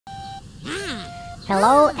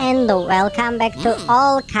Hello and welcome back to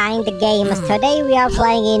All Kind Games. Today we are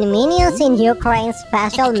playing in Minions in Ukraine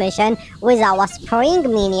special mission with our Spring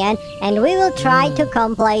Minion, and we will try to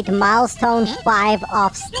complete milestone 5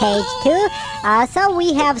 of stage 2. So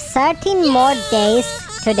we have 13 more days.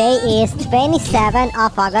 Today is 27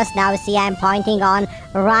 of August. Now see, I'm pointing on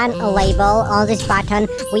run label on this button.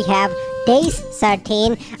 We have days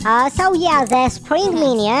 13. So yeah, the Spring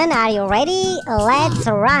Minion, are you ready? Let's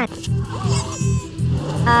run.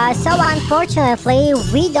 So unfortunately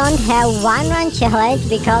we don't have one run challenge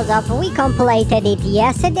because of we completed it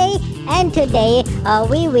yesterday, and today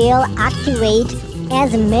we will activate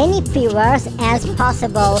as many viewers as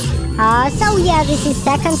possible. So yeah, this is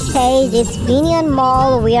second stage. It's Minion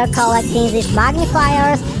Mall. We are collecting these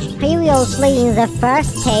magnifiers. Previously in the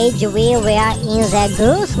first stage we were in the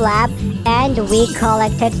Groove Lab and we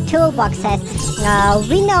collected toolboxes.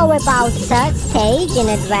 We know about third stage in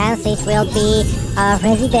advance. It will be a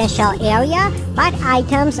residential area, but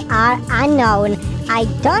items are unknown. I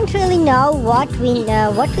don't really know what we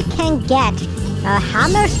can get.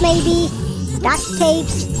 Hammers maybe, duct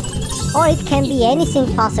tapes, or it can be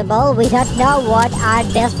anything possible. We don't know what are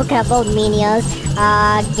despicable minions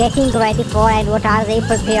getting ready for and what are they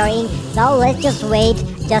preparing. So let's just wait.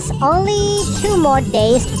 Just only 2 more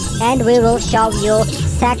days and we will show you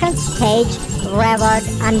second stage reward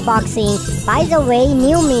unboxing. By the way,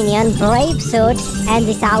 new minion, Brave Suit, and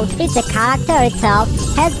this outfit, the character itself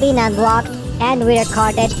has been unlocked, and we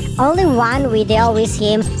recorded only one video with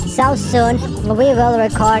him. So soon we will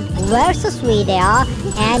record versus video,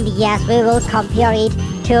 and yes, we will compare it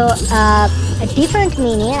to a different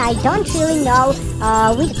minion. I don't really know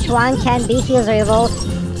which one can be his rival,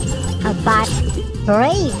 but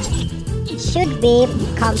Brave should be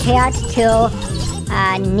compared to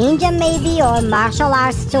ninja maybe, or martial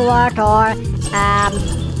arts steward, or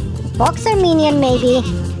boxer minion maybe.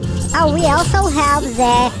 We also have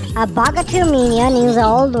the Bogatir minion in the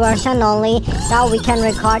old version only, so we can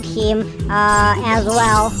record him as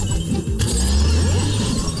well.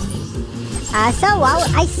 I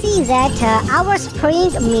see that our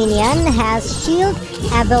Spring Minion has shield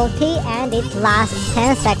ability and it lasts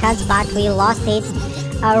 10 seconds, but we lost it.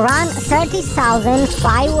 Run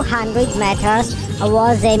 30,500 meters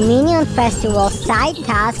was a Minion Festival side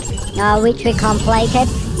task which we completed.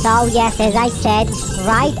 So yes, as I said,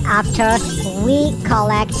 right after we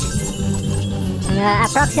collect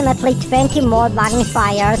approximately 20 more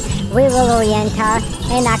magnifiers, we will re-enter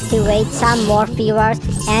and activate some more viewers,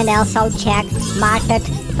 and also check market,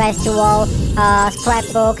 festival,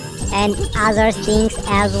 scrapbook, and other things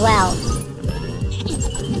as well.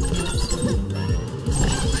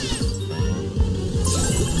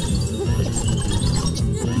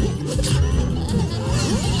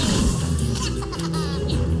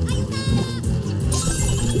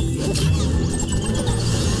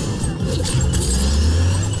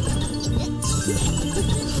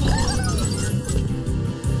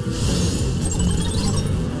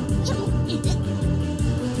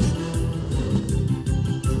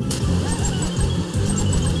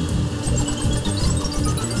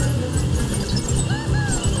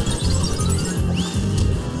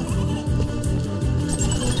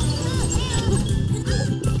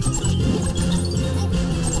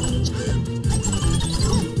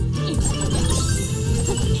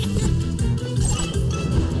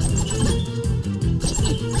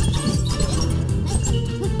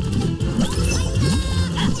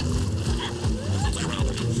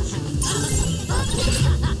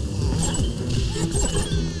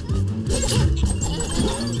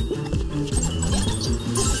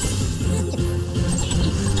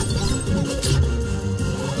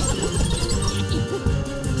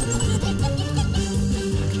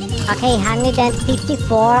 Okay,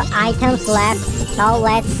 154 items left, so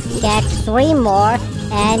let's get 3 more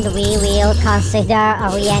and we will consider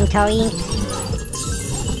re-entering.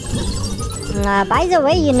 By the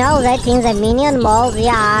way, you know that in the Minion Mall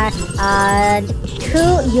there are 2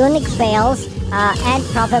 unique fails, and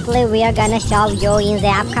probably we are gonna show you in the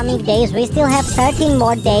upcoming days. We still have 13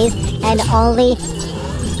 more days and only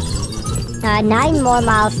 9 more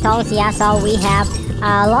milestones. Yeah, so we have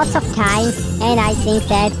lots of time, and I think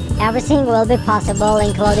that everything will be possible,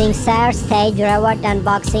 including third stage reward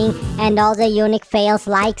unboxing and all the unique fails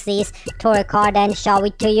like this, to record and show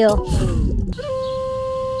it to you.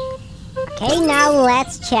 Okay, now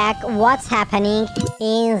let's check what's happening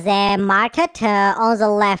in the market. On the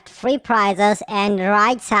left, free prizes, and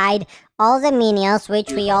right side, all the minions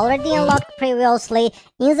which we already unlocked previously.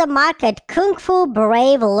 In the market, Kung Fu,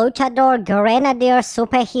 Brave, Luchador, Grenadier,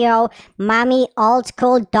 Superhero, Mummy, Old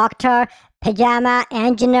School, Doctor, Pajama,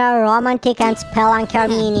 Engineer, Romantic and Spelunker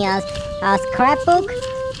minions. Scrapbook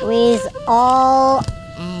with all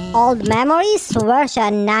old memories,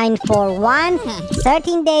 version 941,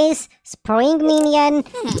 13 days, Spring Minion,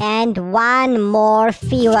 and one more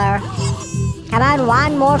fever. Come on,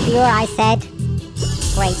 one more fever, I said.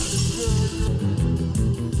 Great.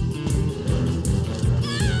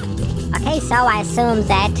 Okay, so I assume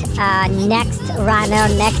that next runner,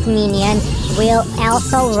 next minion will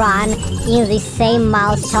also run in the same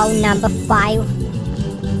milestone number 5.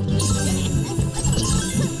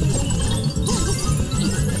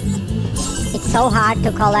 It's so hard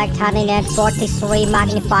to collect 143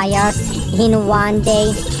 magnifiers in one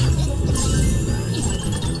day.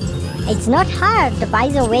 It's not hard, by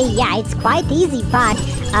the way. Yeah, it's quite easy, but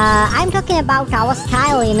I'm talking about our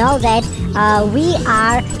style, you know, that we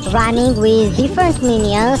are running with different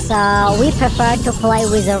minions. We prefer to play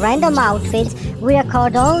with random outfits. We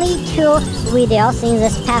record only 2 videos in the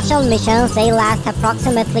special missions. They last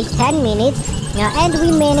approximately 10 minutes, and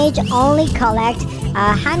we manage only collect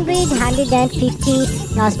 150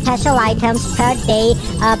 special items per day.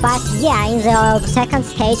 But yeah, in the second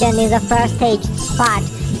stage and in the first stage. But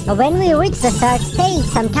when we reach the third stage,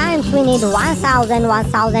 sometimes we need 1,000,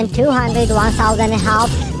 1,200, 1,000 and a half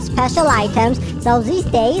special items. So these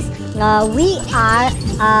days, we are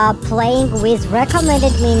playing with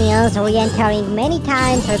recommended minions, re-entering many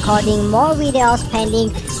times, recording more videos,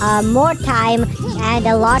 spending more time, and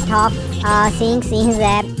a lot of things in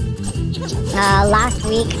the last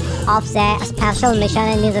week of the special mission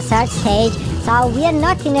and in the third stage. So we are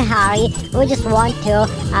not in a hurry. We just want to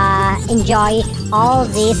enjoy all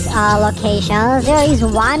these locations. There is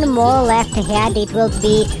one more left ahead. It will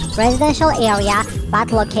be residential area,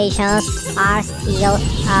 but locations are still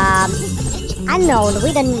unknown.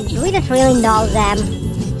 We don't really know them.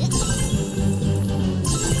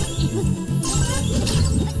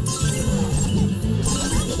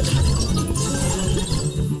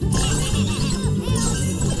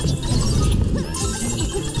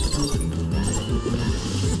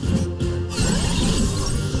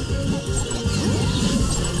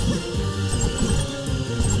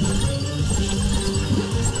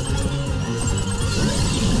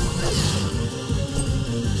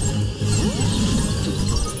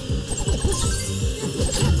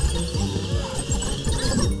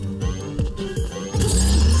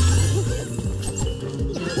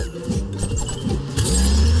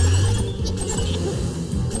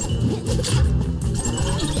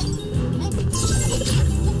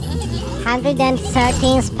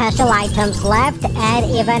 113 special items left, and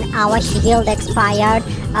even our shield expired.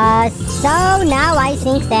 So now I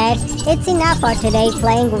think that it's enough for today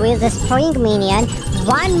playing with the Spring Minion.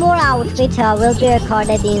 One more outfit will be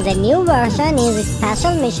recorded in the new version in the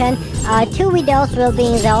special mission. 2 videos will be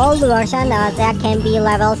in the old version. There can be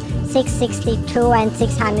levels 662 and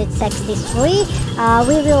 663.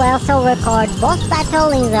 We will also record boss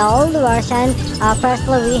battle in the old version.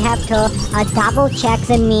 Firstly, we have to double check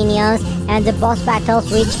the minions and the boss battles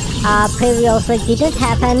which previously didn't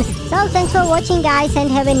happen. So thanks for watching, guys, and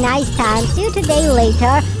have a nice time. See you today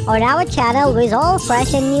later on our channel with all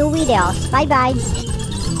fresh and new videos. Bye bye.